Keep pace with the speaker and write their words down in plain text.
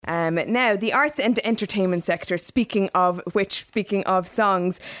Now, the arts and entertainment sector, speaking of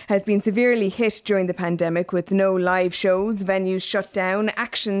songs, has been severely hit during the pandemic with no live shows, venues shut down,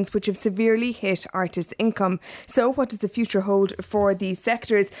 actions which have severely hit artists' income. So what does the future hold for these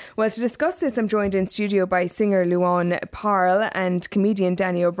sectors? Well, to discuss this, I'm joined in studio by singer Luan, Parle and comedian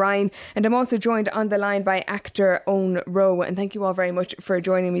Danny O'Brien. And I'm also joined on the line by actor Owen. And thank you all very much for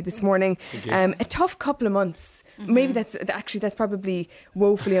joining me this morning. A tough couple of months. Mm-hmm. Maybe that's probably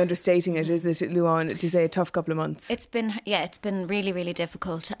woefully understating it, is it, Luan, to say a tough couple of months? It's been really, really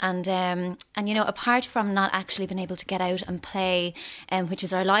difficult, and you know, apart from not actually being able to get out and play, which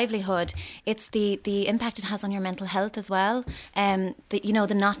is our livelihood, it's the impact it has on your mental health as well.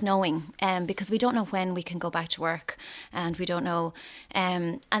 The not knowing, because we don't know when we can go back to work, and we don't know,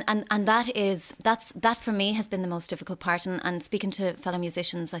 and that for me has been the most difficult part. And speaking to fellow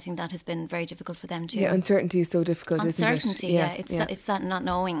musicians, I think that has been very difficult for them too. Yeah, uncertainty is so difficult, uncertainty, isn't it? It's that not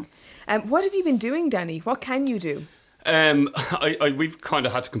knowing. What have you been doing, Danny? What can you do? We've kind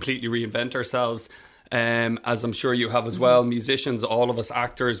of had to completely reinvent ourselves, as I'm sure you have as well. Musicians, all of us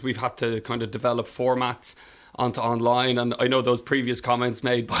actors, we've had to kind of develop formats onto online. And I know those previous comments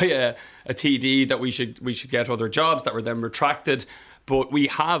made by a TD that we should get other jobs that were then retracted. But we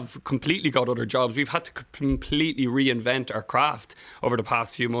have completely got other jobs. We've had to completely reinvent our craft over the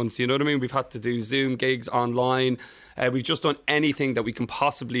past few months. You know what I mean? We've had to do Zoom gigs online. We've just done anything that we can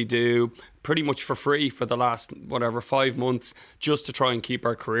possibly do pretty much for free for the last, 5 months, just to try and keep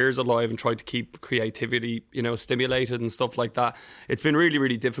our careers alive and try to keep creativity, stimulated and stuff like that. It's been really,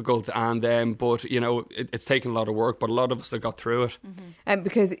 really difficult. And but, it's taken a lot of work, but a lot of us have got through it. Mm-hmm.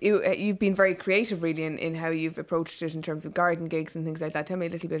 Because you've been very creative, really, in how you've approached it in terms of garden gigs and things like that. Tell me a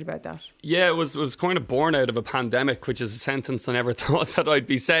little bit about that. Yeah, it was kind of born out of a pandemic, which is a sentence I never thought that I'd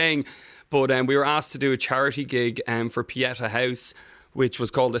be saying. But we were asked to do a charity gig for Pieta House, which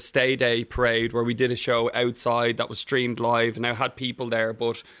was called a Stay Day Parade, where we did a show outside that was streamed live. And I had people there,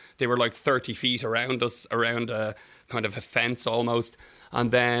 but they were like 30 feet around us, around a kind of a fence almost.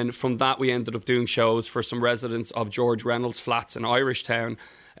 And then from that, we ended up doing shows for some residents of George Reynolds' flats in Irishtown.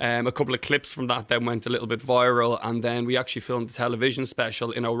 A couple of clips from that then went a little bit viral, and then we actually filmed a television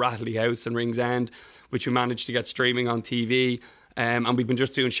special in O'Ratley House in Ringsend, which we managed to get streaming on TV. And we've been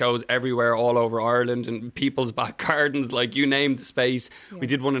just doing shows everywhere all over Ireland, in people's back gardens, like you name the space. Yeah. We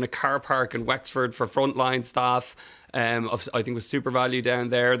did one in a car park in Wexford for frontline staff. I think it was Super Value down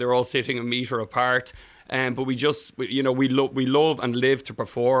there. They're all sitting a metre apart. But we love and live to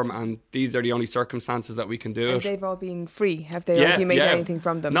perform, and these are the only circumstances that we can do it. And they've all been free, have they? Or have you made anything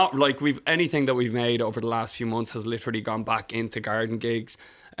from them? Not like anything that we've made over the last few months has literally gone back into garden gigs,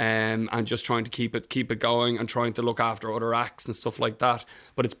 and just trying to keep it going and trying to look after other acts and stuff like that.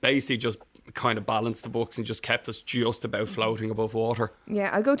 But it's basically just kind of balanced the books and just kept us just about floating above water.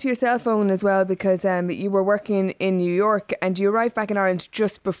 Yeah, I'll go to your cell phone as well, because you were working in New York and you arrived back in Ireland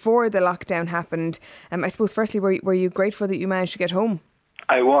just before the lockdown happened. I suppose firstly, were you grateful that you managed to get home?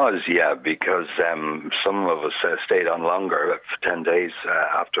 I was, yeah, because some of us stayed on longer for 10 days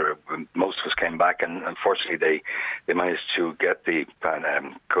after most of us came back, and unfortunately they managed to get the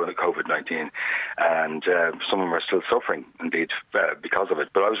COVID-19, and some of them are still suffering indeed because of it.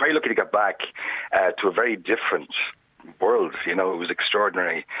 But I was very lucky to get back to a very different world. It was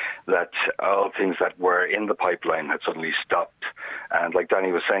extraordinary that all things that were in the pipeline had suddenly stopped. And like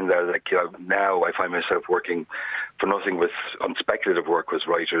Danny was saying there, now I find myself working for nothing with unspeculative work with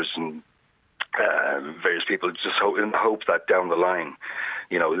writers and various people, just in the hope that down the line,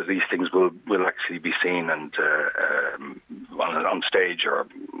 that these things will actually be seen and on stage or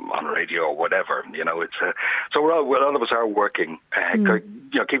on radio or whatever. It's so a lot of us are working,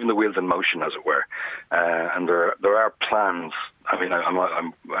 keeping the wheels in motion, as it were. And there are plans. I mean, I'm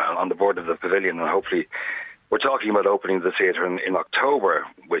on the board of the Pavilion, and hopefully we're talking about opening the theatre in October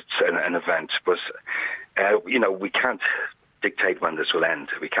with an event. But we can't dictate when this will end.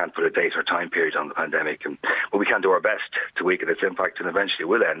 We can't put a date or time period on the pandemic, but we can do our best to weaken its impact, and eventually it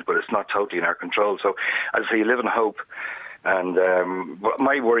will end, but it's not totally in our control. So as I say, you live in hope, and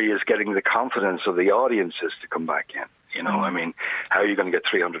my worry is getting the confidence of the audiences to come back in. I mean, how are you going to get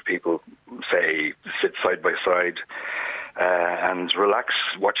 300 people, say, sit side by side and relax,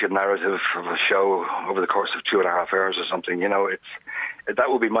 watch a narrative of a show over the course of 2.5 hours or something? That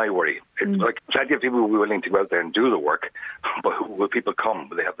would be my worry. Like, plenty of people will be willing to go out there and do the work, but will people come?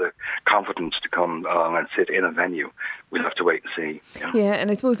 Will they have the confidence to come and sit in a venue? We'll have to wait and see. Yeah,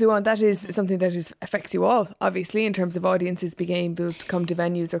 and I suppose, Luan, that is something that affects you all, obviously, in terms of audiences being able to come to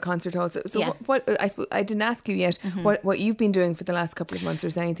venues or concert halls. So yeah. What I suppose I didn't ask you yet, what you've been doing for the last couple of months, or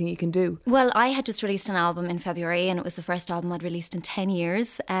is there anything you can do? Well, I had just released an album in February, and it was the first first album I'd released in 10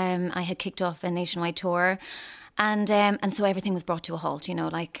 years. I had kicked off a nationwide tour. And so everything was brought to a halt, you know,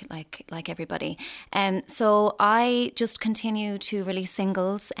 like everybody. So I just continue to release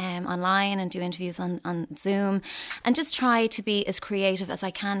singles online and do interviews on Zoom, and just try to be as creative as I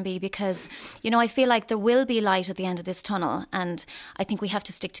can be, because, you know, I feel like there will be light at the end of this tunnel, and I think we have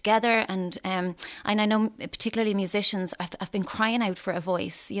to stick together. And I know particularly musicians, I've been crying out for a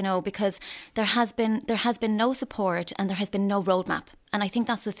voice, you know, because there has been no support and there has been no roadmap. And I think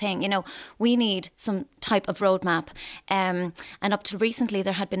that's the thing, you know, we need some type of roadmap. And up to recently,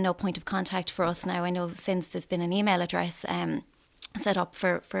 there had been no point of contact for us. Now, I know since there's been an email address set up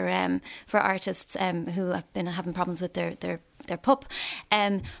for artists who have been having problems with their pup.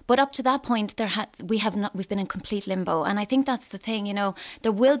 But up to that point, we've been in complete limbo. And I think that's the thing, you know,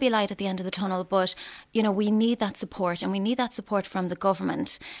 there will be light at the end of the tunnel, but, you know, we need that support, and we need that support from the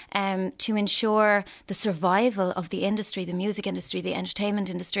government to ensure the survival of the industry, the music industry, the entertainment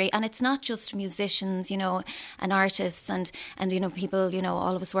industry. And it's not just musicians, you know, and artists and you know, people, you know,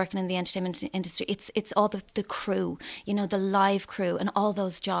 all of us working in the entertainment industry. It's all the crew, you know, the live crew and all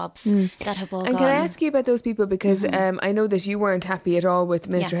those jobs that have all gone. And can I ask you about those people? Because I know that you weren't happy at all with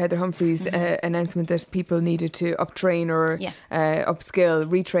Minister Heather Humphrey's announcement that people needed to uptrain or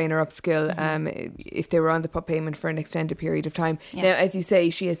retrain or upskill if they were on the pup payment for an extended period of time. Now, as you say,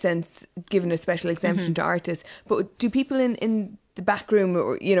 she has since given a special exemption to artists. But do people in the back room,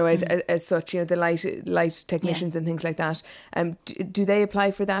 or, you know, as such, you know, the light technicians and things like that, do they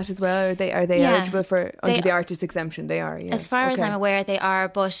apply for that as well? Are they eligible for under the artist exemption? They are, yeah. As far as I'm aware, they are.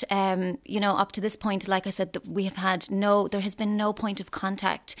 But you know, up to this point, like I said, we have had there has been no point of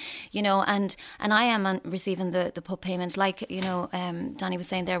contact, you know, and I am receiving the pup payment, like, you know, Danny was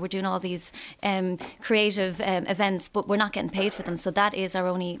saying there, we're doing all these creative events, but we're not getting paid for them. So that is our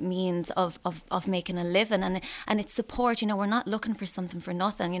only means of making a living, and it's support. You know, we're not looking for something for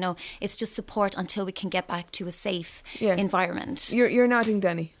nothing, you know, it's just support until we can get back to a safe environment. You're nodding,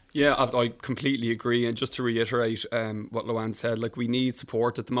 Danny. Yeah, I completely agree. And just to reiterate what Luan said, like, we need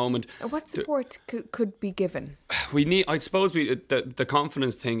support at the moment. What support could be given? We need, I suppose, the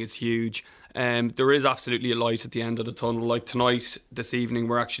confidence thing is huge. There is absolutely a light at the end of the tunnel. Like tonight, this evening,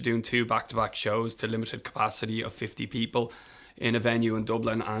 we're actually doing 2 back-to-back shows to limited capacity of 50 people in a venue in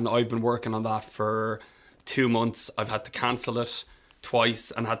Dublin. And I've been working on that for 2 months. I've had to cancel it twice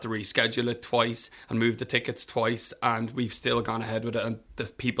and had to reschedule it twice and move the tickets twice, and we've still gone ahead with it. And the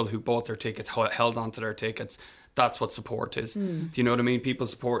people who bought their tickets held on to their tickets. That's what support is. Do you know what I mean? People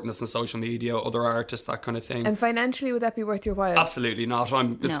supporting us on social media, other artists, that kind of thing. And financially, would that be worth your while? Absolutely not.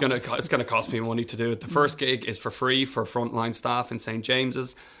 It's gonna cost me money to do it. The first gig is for free for frontline staff in St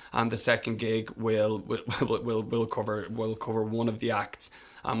James's, and the second gig will cover one of the acts,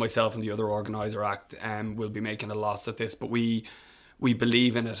 and myself and the other organizer act will be making a loss at this, but we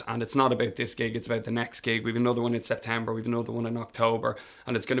believe in it, and it's not about this gig, it's about the next gig. We've another one in September, we've another one in October,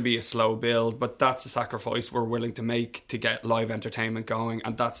 and it's going to be a slow build, but that's a sacrifice we're willing to make to get live entertainment going,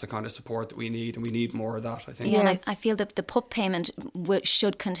 and that's the kind of support that we need, and we need more of that, I think. Yeah, and I feel that the pup payment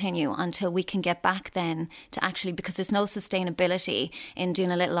should continue until we can get back then to actually, because there's no sustainability in doing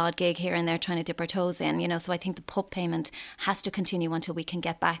a little odd gig here and there trying to dip our toes in, you know, so I think the pup payment has to continue until we can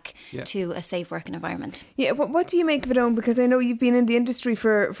get back to a safe working environment. Yeah, what do you make of it, Owen? Because I know you've been in the industry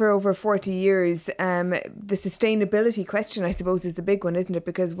for over 40 years. The sustainability question, I suppose, is the big one, isn't it?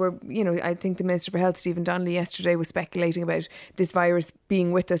 Because I think the Minister for Health, Stephen Donnelly, yesterday was speculating about this virus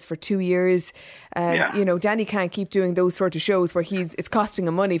being with us for 2 years. You know, Danny can't keep doing those sort of shows where it's costing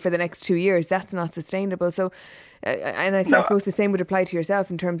him money for the next 2 years. That's not sustainable. So, and I suppose the same would apply to yourself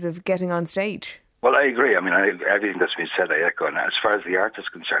in terms of getting on stage. Well, I agree. I mean, everything that's been said, I echo. And as far as the art is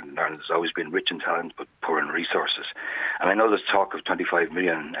concerned, in Ireland, there's always been rich in talent, but poor in resources. And I know there's talk of 25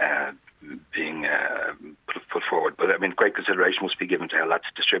 million being put forward, but I mean, great consideration must be given to how that's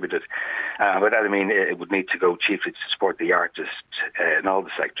distributed. But that, I mean, it would need to go chiefly to support the artists in all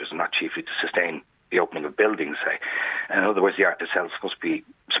the sectors, and not chiefly to sustain the opening of buildings, say. In other words, the art itself must be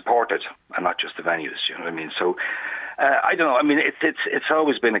supported, and not just the venues. You know what I mean? So. I don't know. I mean, it's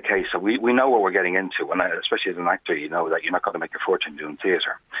always been a case of we know what we're getting into, and especially as an actor, you know that you're not going to make a fortune doing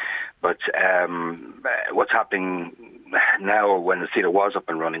theatre. But what's happening now, when the theatre was up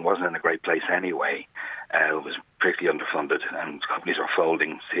and running, wasn't in a great place anyway. It was particularly underfunded, and companies were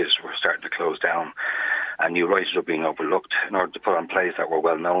folding, theatres were starting to close down, and new writers were being overlooked in order to put on plays that were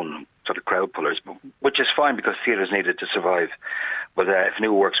well known, sort of crowd pullers, which is fine because theatres needed to survive. But if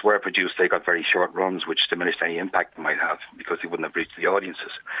new works were produced, they got very short runs, which diminished any impact they might have because they wouldn't have reached the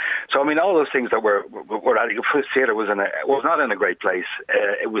audiences. So I mean, all those things that were adding. Theatre was not in a great place.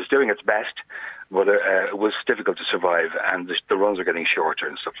 It was doing its best, but it was difficult to survive, and the runs are getting shorter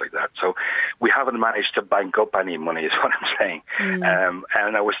and stuff like that. So we haven't managed to bank up any money, is what I'm saying.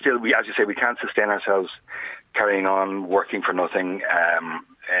 And we're still, as you say, we can't sustain ourselves carrying on working for nothing.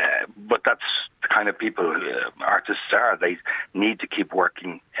 But that's the kind of people artists are. They need to keep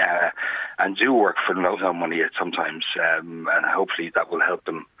working and do work for no money sometimes, and hopefully that will help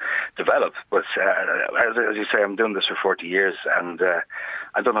them develop. But as you say, I'm doing this for 40 years, and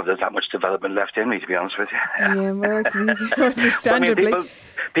I don't know if there's that much development left in me, to be honest with you. Yeah, well, understandably. I mean,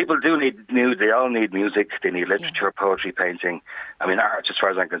 people do need news. They all need music. They need literature, poetry, painting. I mean, art, as far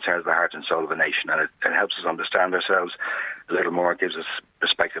as I'm concerned, is the heart and soul of a nation, and it helps us understand ourselves a little more. It gives us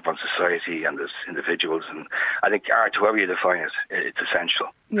perspective on society and as individuals. And I think art, however you define it, it's essential.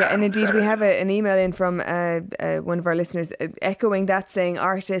 Yeah, and indeed we have an email in from one of our listeners echoing that, saying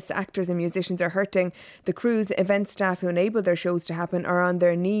artists, actors and musicians are hurting. The crews, event staff who enable their shows to happen are on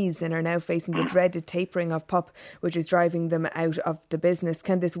their knees and are now facing the dreaded tapering of pop, which is driving them out of the business.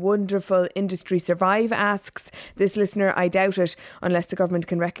 Can this wonderful industry survive, asks this listener. I doubt it, unless the government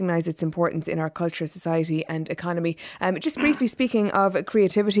can recognise its importance in our culture, society and economy. Just briefly speaking of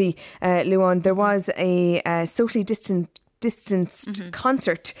creativity, Luan, there was a socially distanced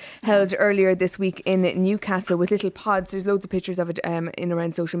concert held earlier this week in Newcastle with little pods. There's loads of pictures of it in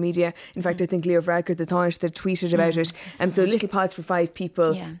around social media. In fact, I think Leo Varadkar, the Tánaiste, that tweeted about it. So little pods for 5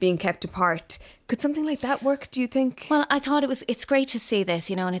 people being kept apart. Could something like that work, do you think? Well, I thought it's great to see this,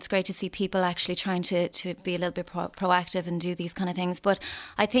 and it's great to see people actually trying to be a little bit proactive and do these kind of things. But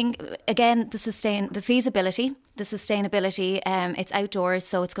I think, again, the feasibility, the sustainability, it's outdoors,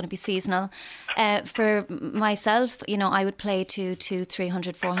 so it's going to be seasonal. For myself, I would play to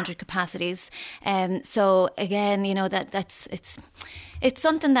 300, 400 capacities. So again, it's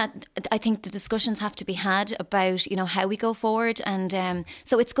something that I think the discussions have to be had about, how we go forward. And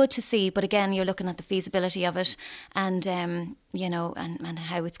so it's good to see. But again, you're looking at the feasibility of it and, and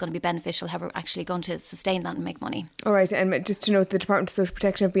how it's going to be beneficial, how we're actually going to sustain that and make money. All right. And just to note, the Department of Social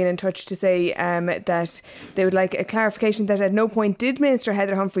Protection have been in touch to say that they would like a clarification that at no point did Minister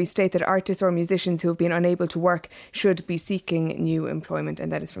Heather Humphreys state that artists or musicians who have been unable to work should be seeking new employment.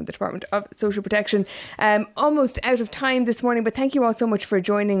 And that is from the Department of Social Protection. Almost out of time this morning, but thank you all so much for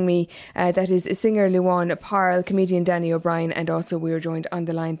joining me. That is singer Luan, Parle, comedian Danny O'Brien, and also we were joined on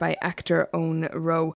the line by actor Owen Rowe.